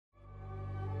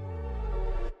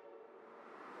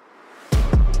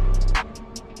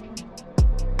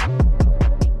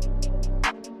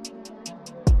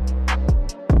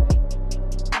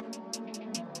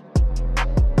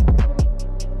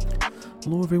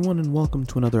Hello everyone and welcome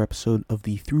to another episode of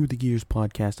the Through the Gears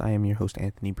podcast. I am your host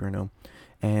Anthony Bruno,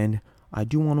 and I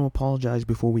do want to apologize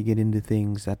before we get into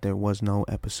things that there was no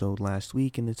episode last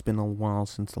week, and it's been a while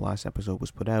since the last episode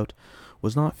was put out.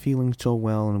 Was not feeling so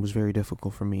well, and it was very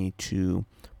difficult for me to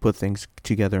put things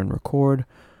together and record.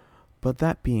 But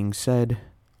that being said,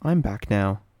 I'm back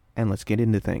now, and let's get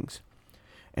into things.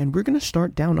 And we're going to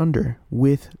start down under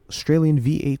with Australian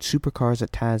V8 Supercars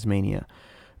at Tasmania.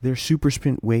 Their Super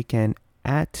Sprint weekend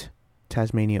at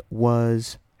Tasmania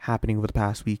was happening over the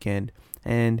past weekend.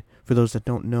 And for those that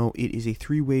don't know, it is a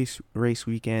race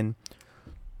weekend.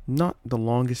 Not the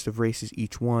longest of races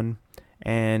each one.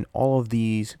 And all of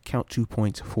these count 2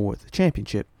 points for the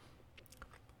championship.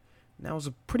 Now, it was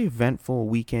a pretty eventful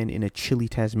weekend in a chilly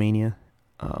Tasmania.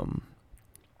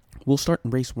 We'll start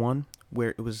in race 1, where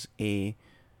it was a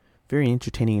very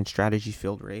entertaining and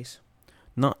strategy-filled race.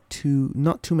 Not too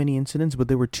many incidents, but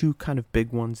there were two kind of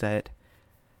big ones that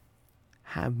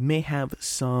may have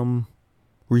some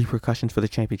repercussions for the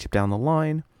championship down the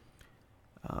line.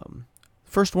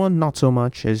 First one, not so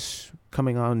much, as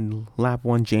coming on lap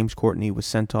 1, James Courtney was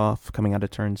sent off coming out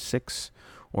of turn 6,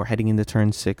 or heading into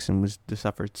turn 6, and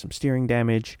suffered some steering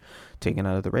damage, taken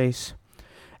out of the race.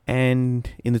 And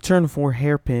in the turn 4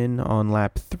 hairpin on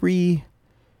lap 3,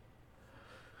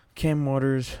 Cam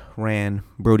Waters ran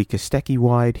Brody Kostecki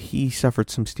wide. He suffered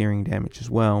some steering damage as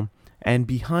well. And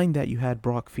behind that, you had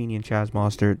Brock Feeney and Chaz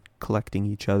Mostert collecting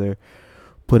each other,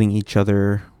 putting each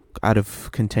other out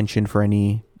of contention for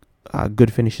any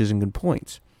good finishes and good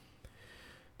points.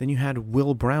 Then you had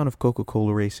Will Brown of Coca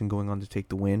Cola Racing going on to take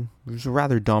the win. It was a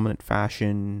rather dominant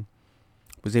fashion.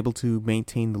 Was able to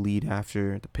maintain the lead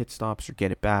after the pit stops or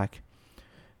get it back.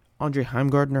 Andre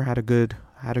Heimgartner had a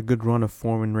good run of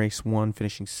form in race 1,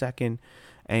 finishing second,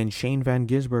 and Shane Van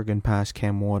Gisbergen passed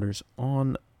Cam Waters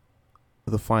on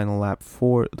the final lap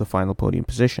for the final podium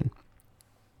position.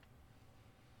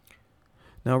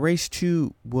 Now, race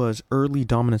 2 was early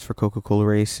dominance for Coca Cola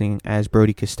Racing, as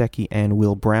Brody Kostecki and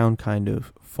Will Brown kind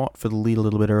of fought for the lead a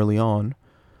little bit early on,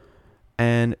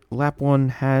 and lap 1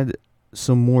 had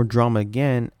some more drama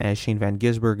again, as Shane Van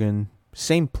Gisbergen,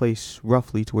 same place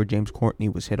roughly to where James Courtney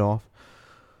was hit off,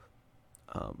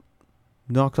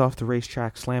 knocked off the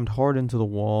racetrack, slammed hard into the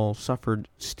wall, suffered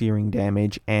steering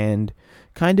damage, and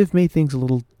kind of made things a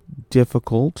little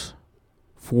difficult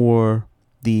for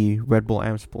the Red Bull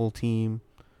Ampol team,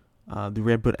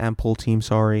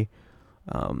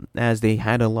 as they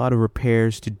had a lot of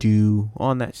repairs to do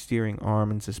on that steering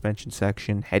arm and suspension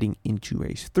section heading into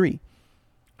race 3.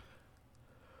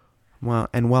 While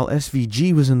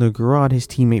SVG was in the garage, his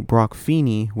teammate Brock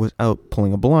Feeney was out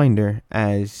pulling a blinder,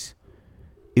 as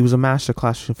it was a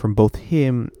masterclass from both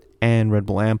him and Red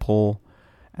Bull Ampol,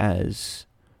 as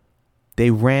they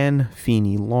ran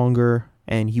Feeney longer,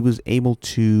 and he was able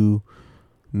to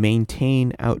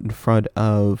maintain out in front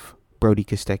of Brody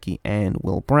Kostecki and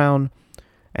Will Brown,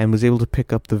 and was able to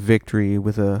pick up the victory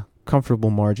with a comfortable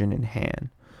margin in hand.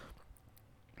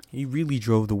 He really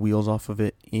drove the wheels off of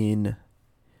it in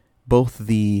both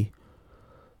the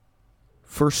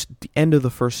end of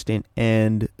the first stint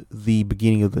and the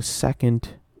beginning of the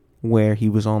second, where he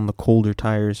was on the colder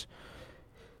tires.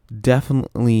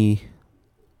 Definitely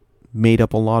made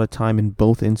up a lot of time in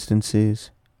both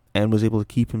instances and was able to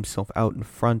keep himself out in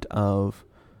front of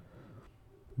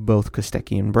both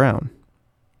Kostecki and Brown.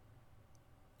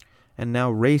 And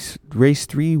now race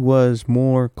 3 was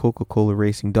more Coca Cola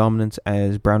Racing dominance,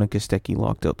 as Brown and Kostecki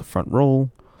locked out the front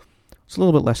row. It's a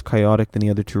little bit less chaotic than the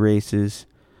other two races.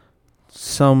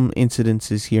 Some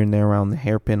incidences here and there around the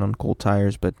hairpin on cold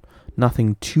tires, but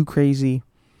nothing too crazy.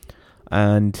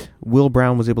 And Will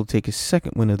Brown was able to take his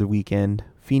second win of the weekend.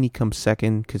 Feeney comes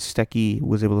second. Kostecki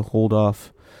was able to hold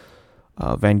off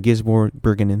Van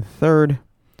Gisbergen in third.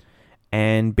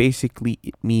 And basically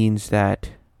it means that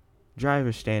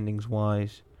driver standings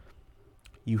wise,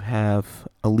 you have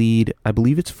a lead. I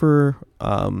believe it's for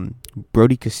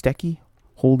Brody Kostecki,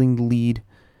 holding the lead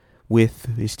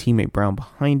with his teammate Brown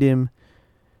behind him.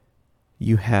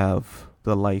 You have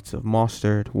the lights of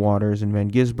Mostert, Waters, and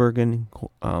Van Gisbergen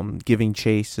giving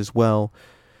chase as well.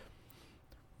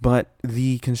 But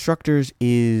the constructors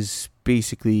is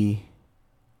basically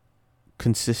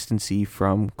consistency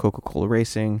from Coca Cola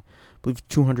Racing. I believe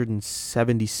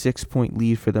 276-point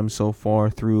lead for them so far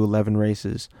through 11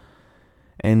 races.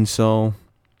 And so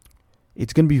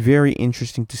it's going to be very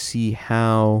interesting to see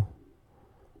how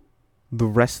the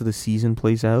rest of the season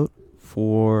plays out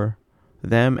for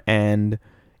them, and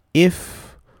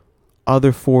if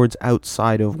other Fords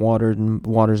outside of Waters and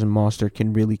Mostert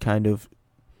can really kind of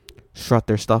strut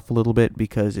their stuff a little bit,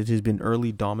 because it has been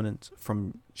early dominance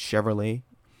from Chevrolet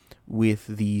with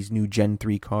these new Gen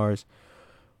 3 cars,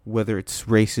 whether it's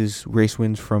race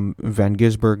wins from Van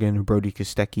Gisbergen or Brody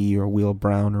Kostecki or Will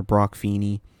Brown or Brock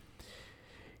Feeney.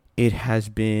 It has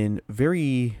been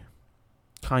very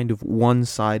kind of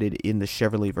one-sided in the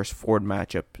Chevrolet versus Ford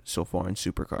matchup so far in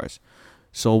supercars.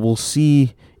 So we'll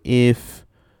see if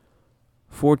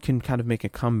Ford can kind of make a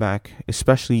comeback,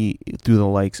 especially through the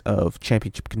likes of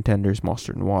championship contenders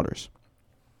Mostert and Waters.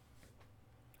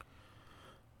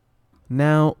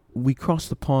 Now we cross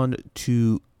the pond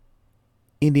to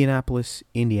Indianapolis,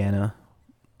 Indiana,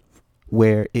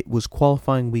 where it was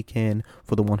qualifying weekend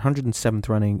for the 107th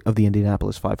running of the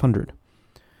Indianapolis 500.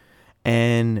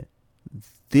 And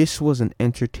this was an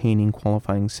entertaining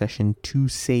qualifying session, to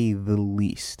say the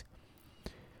least.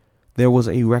 There was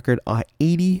a record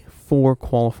 84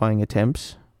 qualifying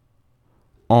attempts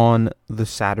on the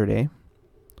Saturday,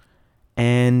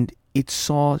 and it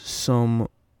saw some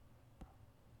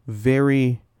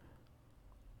very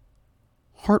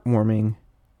heartwarming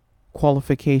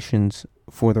qualifications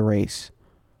for the race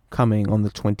coming on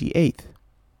the 28th.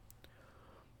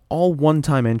 All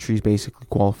one-time entries basically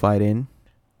qualified in.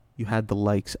 You had the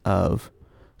likes of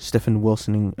Stephen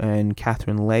Wilson and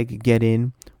Catherine Legg get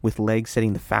in, with Legg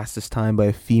setting the fastest time by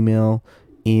a female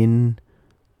in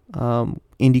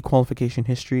Indy qualification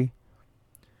history.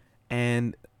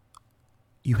 And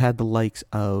you had the likes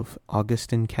of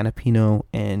Augustin Canapino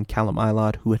and Callum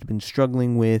Ilott, who had been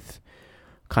struggling with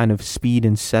kind of speed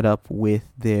and setup with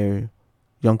their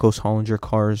Juncos Hollinger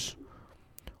cars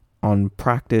on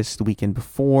practice the weekend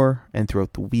before and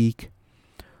throughout the week.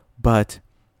 But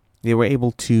they were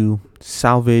able to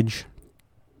salvage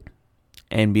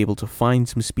and be able to find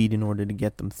some speed in order to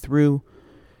get them through.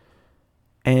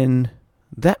 And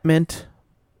that meant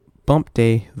Bump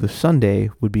Day, the Sunday,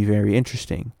 would be very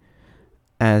interesting,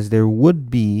 as there would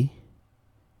be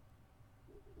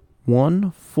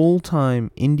one full-time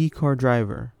IndyCar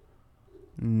driver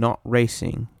not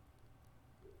racing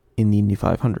in the Indy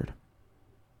 500.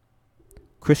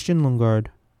 Christian Lundgaard,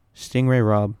 Stingray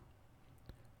Robb,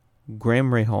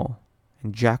 Graham Rahal,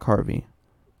 and Jack Harvey,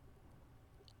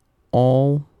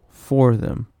 all four of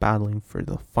them battling for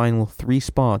the final 3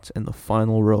 spots in the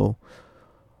final row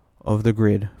of the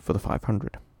grid for the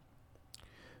 500.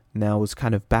 Now it was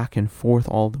kind of back and forth.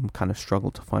 All of them kind of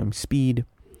struggled to find speed,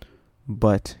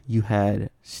 but you had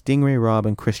Stingray Robb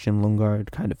and Christian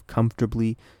Lundgaard kind of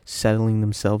comfortably settling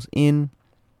themselves in,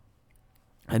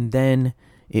 and then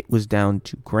it was down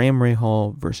to Graham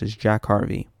Rahal versus Jack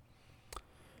Harvey.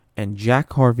 And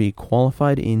Jack Harvey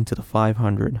qualified into the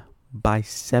 500 by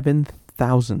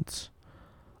 0.07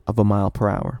 of a mile per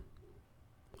hour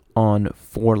on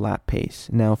 4-lap pace.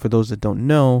 Now, for those that don't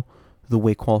know, the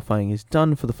way qualifying is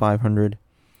done for the 500,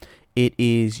 it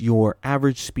is your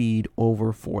average speed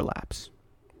over 4 laps.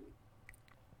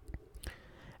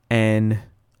 And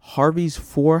Harvey's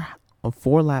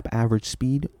 4-lap average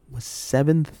speed was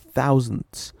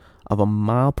 0.07 of a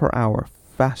mile per hour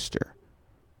faster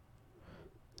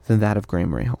than that of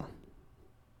Graham Rahal.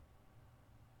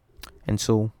 And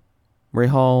so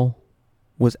Rahal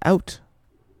was out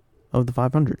of the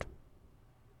 500.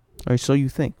 Or so you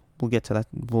think. We'll get to that.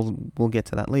 We'll get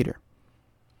to that later.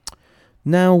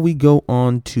 Now we go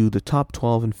on to the top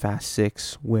 12 and Fast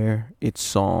 6, where it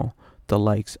saw the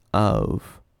likes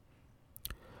of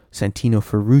Santino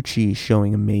Ferrucci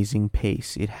showing amazing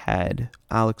pace. It had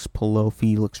Alex Palou,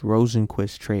 Felix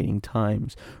Rosenqvist trading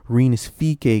times, Rinus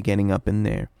Fike getting up in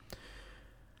there.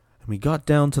 And we got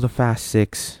down to the Fast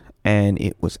 6, and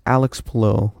it was Alex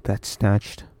Palou that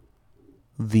snatched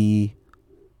the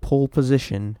pole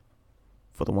position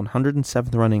for the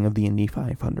 107th running of the Indy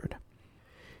 500.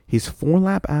 His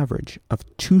 4-lap average of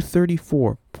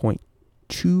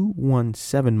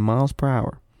 234.217 miles per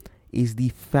hour is the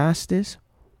fastest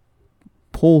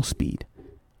pole speed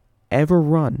ever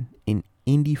run in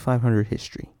Indy 500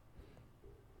 history.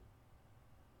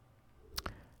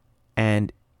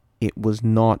 And it was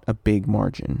not a big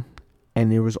margin.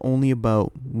 And there was only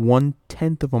about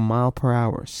 1/10 of a mile per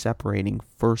hour separating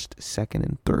first, second,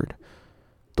 and third.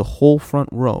 The whole front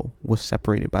row was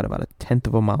separated by about 1/10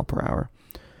 of a mile per hour.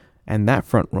 And that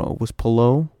front row was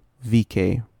Palou,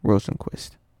 VK,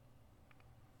 Rosenqvist.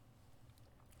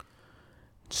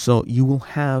 So you will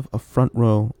have a front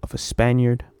row of a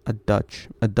Spaniard, a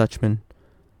Dutchman,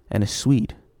 and a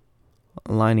Swede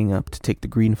lining up to take the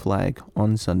green flag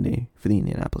on Sunday for the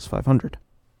Indianapolis 500.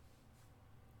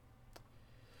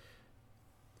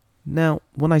 Now,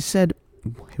 when I said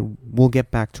we'll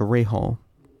get back to Rahal,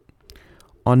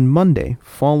 on Monday,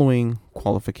 following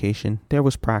qualification, there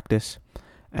was practice,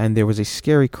 and there was a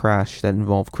scary crash that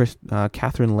involved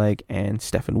Catherine Legg and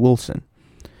Stephen Wilson,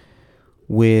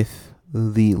 with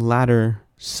the latter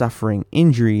suffering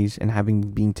injuries and having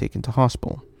been taken to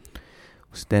hospital. It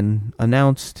was then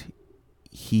announced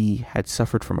he had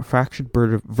suffered from a fractured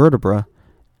vertebra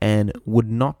and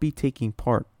would not be taking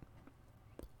part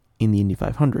in the Indy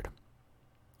 500.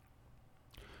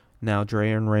 Now,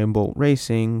 Dreyer and Rambolt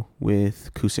Racing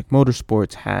with Cusick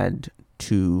Motorsports had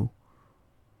to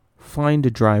find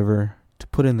a driver to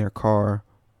put in their car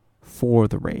for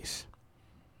the race.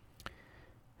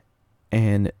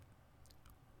 And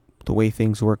the way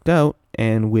things worked out,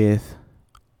 and with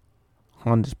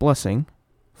Honda's blessing,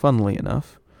 funnily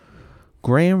enough,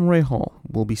 Graham Rahal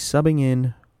will be subbing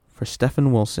in for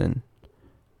Stefan Wilson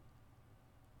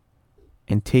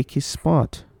and take his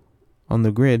spot on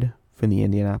the grid for the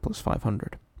Indianapolis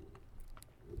 500.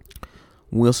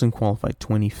 Wilson qualified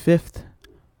 25th,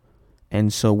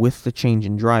 and so with the change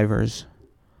in drivers,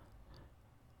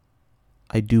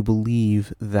 I do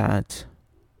believe that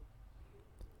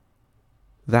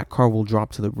car will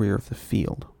drop to the rear of the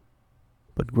field.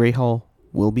 But Rahal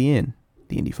will be in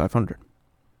the Indy 500.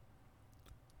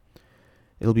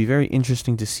 It'll be very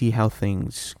interesting to see how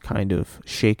things kind of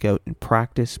shake out in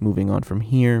practice moving on from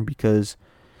here, because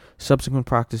subsequent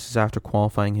practices after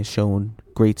qualifying has shown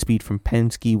great speed from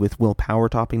Penske, with Will Power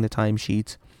topping the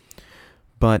timesheets.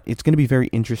 But it's going to be very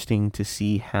interesting to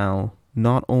see how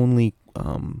not only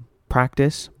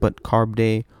practice, but carb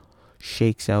day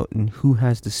shakes out and who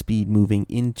has the speed moving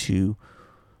into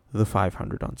the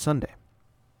 500 on Sunday.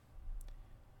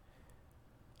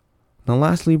 Now,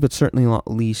 lastly, but certainly not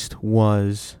least,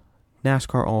 was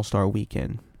NASCAR All-Star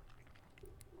Weekend.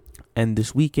 And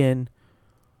this weekend,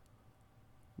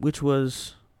 which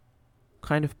was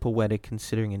kind of poetic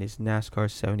considering it is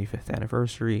NASCAR's 75th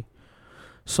anniversary,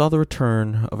 saw the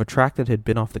return of a track that had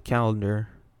been off the calendar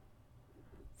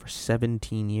for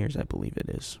 17 years, I believe it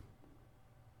is.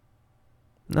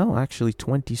 No, actually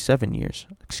 27 years,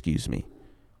 excuse me.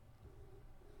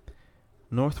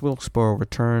 North Wilkesboro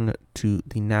returned to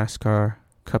the NASCAR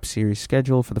Cup Series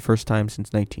schedule for the first time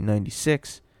since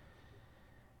 1996.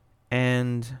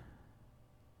 And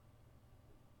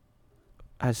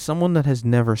as someone that has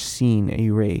never seen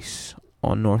a race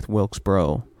on North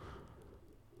Wilkesboro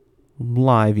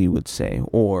live, you would say,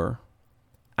 or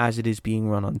as it is being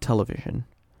run on television,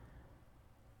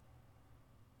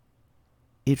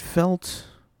 it felt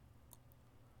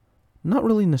not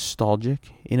really nostalgic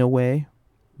in a way,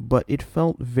 but it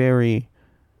felt very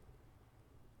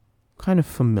kind of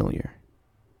familiar.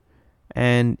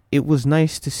 And it was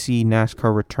nice to see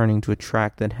NASCAR returning to a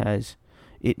track that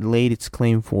it laid its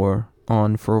claim for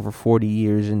over 40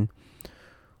 years and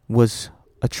was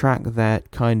a track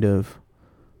that kind of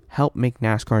helped make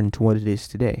NASCAR into what it is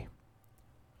today.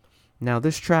 Now,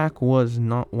 this track was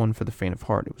not one for the faint of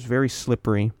heart. It was very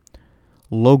slippery,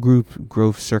 low groove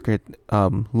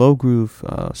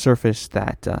surface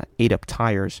that ate up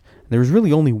tires. There was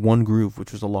really only one groove,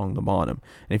 which was along the bottom.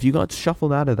 And if you got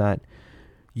shuffled out of that,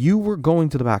 you were going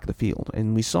to the back of the field.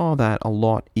 And we saw that a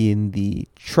lot in the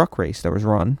truck race that was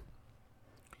run,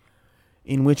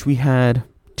 in which we had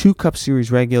two Cup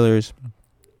Series regulars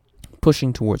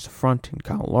pushing towards the front, in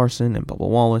Kyle Larson and Bubba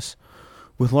Wallace,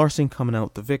 with Larson coming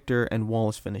out the victor and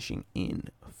Wallace finishing in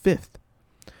fifth.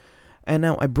 And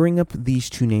now I bring up these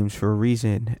two names for a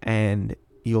reason, and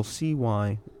you'll see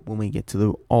why when we get to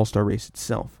the All-Star race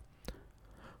itself.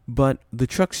 But the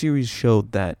Truck Series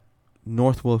showed that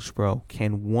North Wilkesboro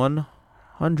can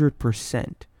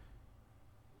 100%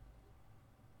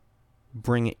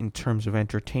 bring it in terms of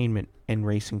entertainment and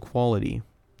racing quality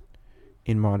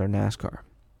in modern NASCAR.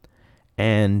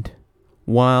 And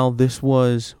while this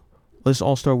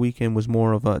All-Star Weekend was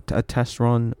more of a test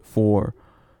run for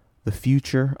the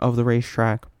future of the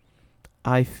racetrack,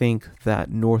 I think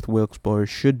that North Wilkesboro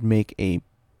should make a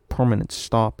permanent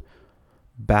stop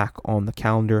back on the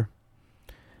calendar.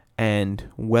 And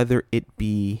whether it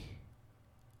be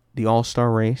the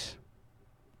All-Star race,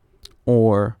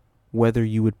 or whether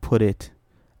you would put it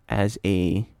as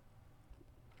a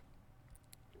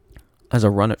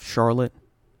run at Charlotte,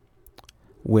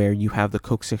 where you have the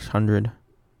Coke 600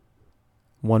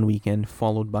 one weekend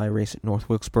followed by a race at North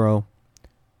Wilkesboro,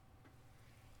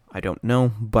 I don't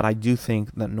know, but I do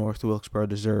think that North Wilkesboro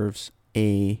deserves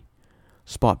a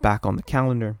spot back on the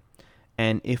calendar.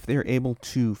 And if they're able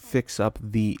to fix up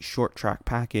the short track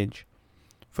package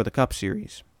for the Cup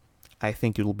Series, I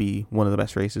think it'll be one of the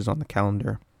best races on the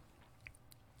calendar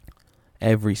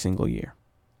every single year.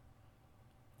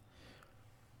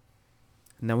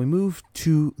 Now we move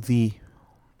to the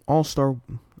All-Star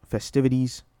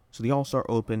festivities. So the All-Star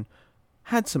Open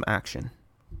had some action,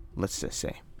 let's just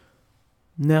say.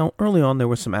 Now, early on, there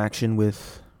was some action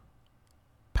with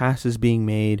passes being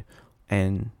made,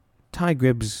 and Ty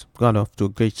Gibbs got off to a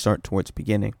great start towards the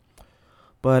beginning.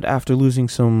 But after losing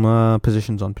some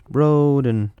positions on pit road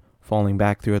and falling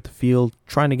back throughout the field,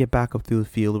 trying to get back up through the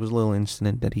field, there was a little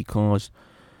incident that he caused.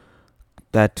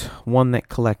 That one that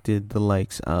collected the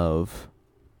likes of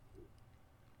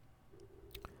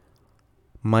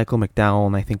Michael McDowell,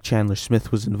 and I think Chandler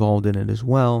Smith was involved in it as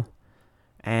well.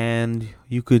 And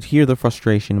you could hear the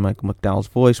frustration in Michael McDowell's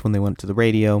voice when they went to the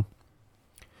radio.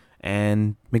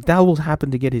 And McDowell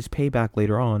happened to get his payback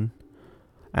later on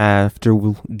after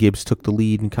Gibbs took the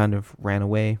lead and kind of ran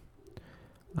away.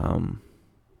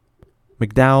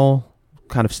 McDowell,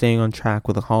 kind of staying on track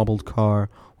with a hobbled car,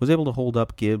 was able to hold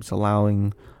up Gibbs,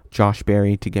 allowing Josh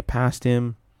Berry to get past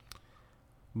him.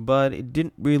 But it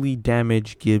didn't really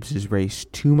damage Gibbs' race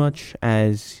too much,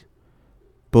 as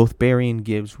both Berry and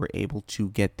Gibbs were able to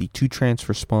get the 2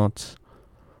 transfer spots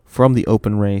from the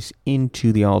open race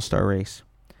into the All-Star race.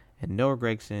 And Noah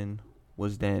Gragson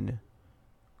was then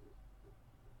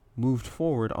moved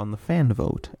forward on the fan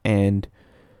vote. And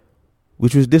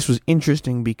this was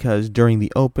interesting because during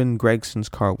the Open, Gregson's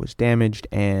car was damaged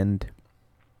and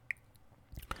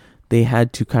they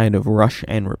had to kind of rush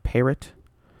and repair it.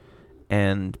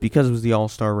 And because it was the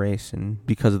All-Star race and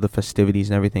because of the festivities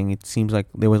and everything, it seems like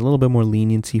there was a little bit more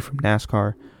leniency from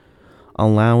NASCAR,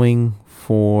 allowing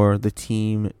for the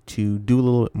team to do a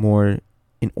little bit more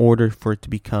in order for it to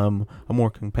become a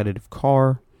more competitive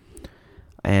car.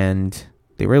 And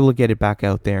they were able to get it back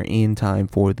out there in time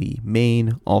for the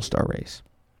main All-Star race.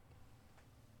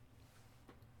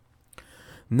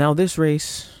 Now this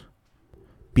race,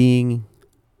 being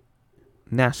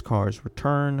NASCAR's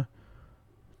return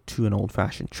to an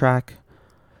old-fashioned track,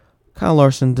 Kyle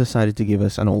Larson decided to give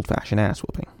us an old-fashioned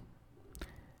ass-whooping.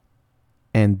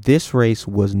 And this race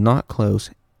was not close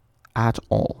at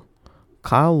all.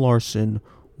 Kyle Larson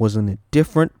was in a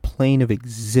different plane of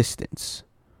existence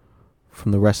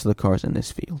from the rest of the cars in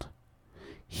this field.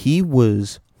 He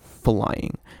was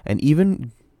flying, and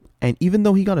even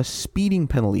though he got a speeding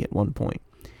penalty at one point,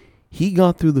 he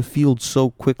got through the field so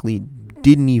quickly it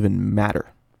didn't even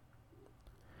matter.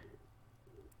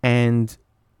 And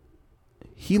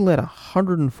he led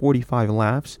 145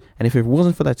 laps, and if it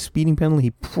wasn't for that speeding penalty,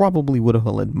 he probably would have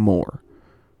led more.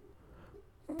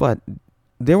 But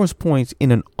there was points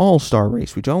in an all-star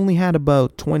race, which only had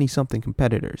about 20-something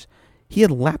competitors. He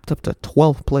had lapped up to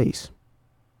 12th place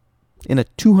in a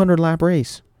 200-lap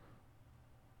race.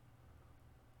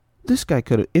 This guy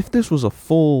could have, if this was a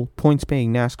full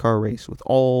points-paying NASCAR race with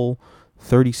all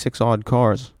 36-odd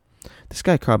cars, this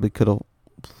guy probably could have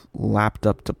lapped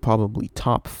up to probably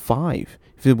top 5.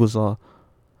 If it was a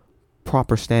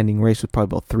proper standing race with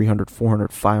probably about 300,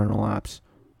 400, 500 laps.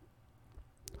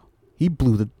 He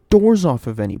blew the doors off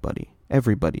of everybody.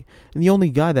 And the only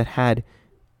guy that had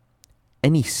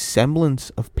any semblance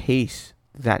of pace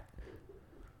that,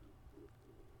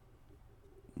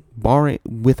 barring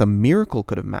with a miracle,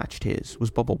 could have matched his was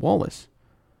Bubba Wallace.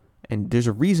 And there's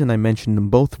a reason I mentioned them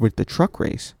both with the truck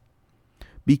race.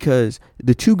 Because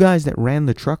the two guys that ran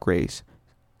the truck race,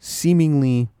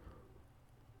 seemingly,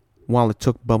 while it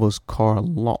took Bubba's car a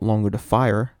lot longer to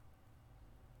fire,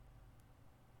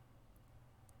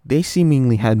 they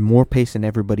seemingly had more pace than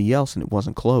everybody else, and it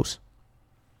wasn't close.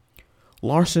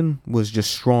 Larson was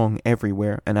just strong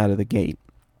everywhere and out of the gate.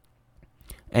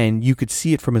 And you could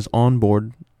see it from his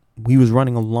onboard. He was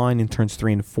running a line in turns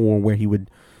 3 and 4 where he would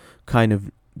kind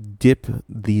of dip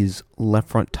these left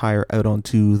front tire out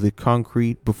onto the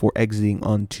concrete before exiting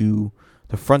onto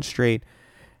the front straight.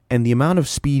 And the amount of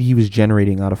speed he was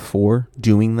generating out of 4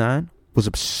 doing that was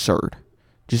absurd.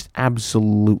 Just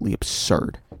absolutely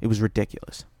absurd. It was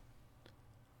ridiculous.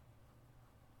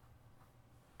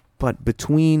 But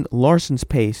between Larson's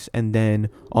pace and then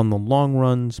on the long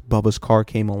runs, Bubba's car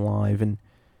came alive. And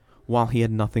while he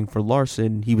had nothing for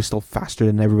Larson, he was still faster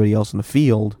than everybody else in the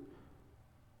field.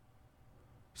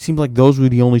 Seemed like those were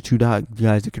the only two guys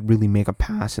that could really make a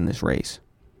pass in this race.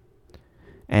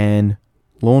 And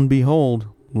lo and behold,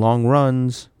 long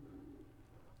runs,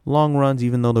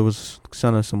 even though there was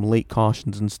some late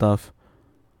cautions and stuff,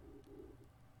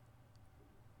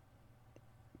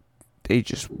 they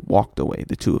just walked away,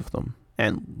 the two of them.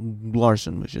 And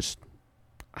Larson was just,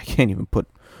 I can't even put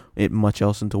it much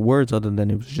else into words other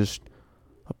than it was just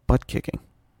a butt kicking.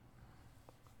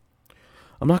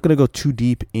 I'm not going to go too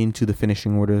deep into the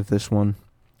finishing order of this one,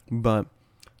 but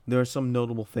there are some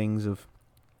notable things of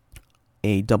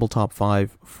a double top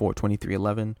 5 for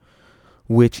 2311,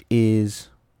 which is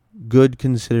good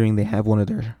considering they have one of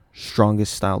their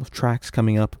strongest style of tracks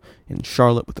coming up in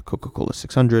Charlotte with the Coca Cola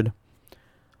 600,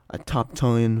 a top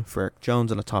 10 for Eric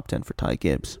Jones, and a top 10 for Ty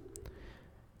Gibbs.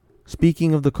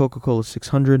 Speaking of the Coca Cola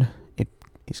 600, it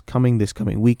is coming this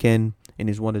coming weekend and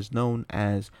is what is known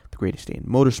as the greatest day in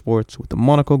motorsports, with the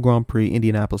Monaco Grand Prix,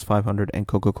 Indianapolis 500, and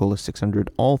Coca Cola 600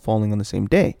 all falling on the same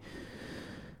day.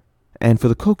 And for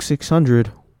the Coke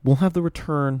 600, we'll have the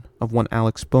return of one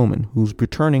Alex Bowman, who's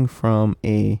returning from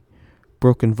a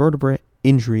broken vertebrae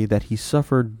injury that he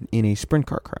suffered in a sprint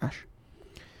car crash.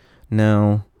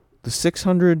 Now, the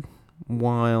 600,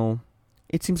 while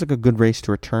it seems like a good race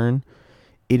to return,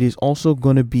 it is also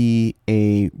going to be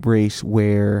a race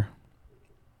where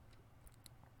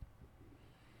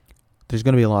there's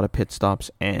going to be a lot of pit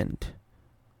stops, and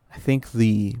I think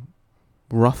the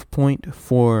rough point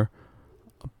for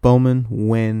Bowman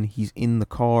when he's in the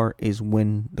car is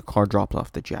when the car drops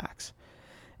off the jacks.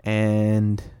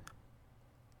 And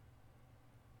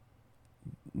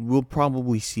we'll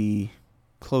probably see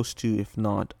close to, if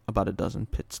not about a dozen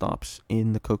pit stops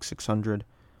in the Coke 600.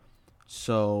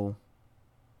 So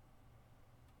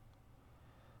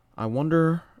I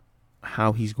wonder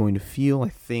how he's going to feel.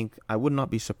 I would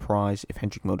not be surprised if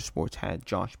Hendrick Motorsports had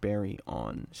Josh Berry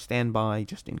on standby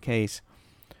just in case.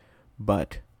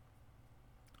 But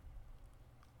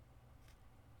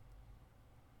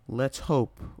let's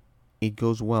hope it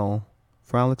goes well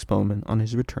for Alex Bowman on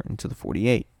his return to the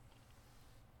 48.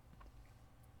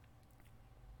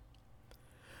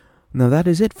 Now that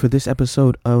is it for this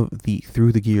episode of the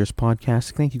Through the Gears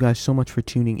podcast. Thank you guys so much for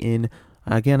tuning in.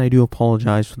 Again, I do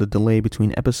apologize for the delay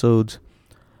between episodes.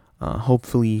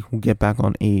 Hopefully we'll get back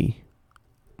on a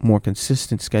more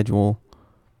consistent schedule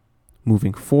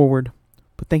moving forward.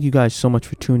 But thank you guys so much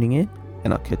for tuning in,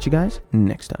 and I'll catch you guys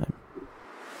next time.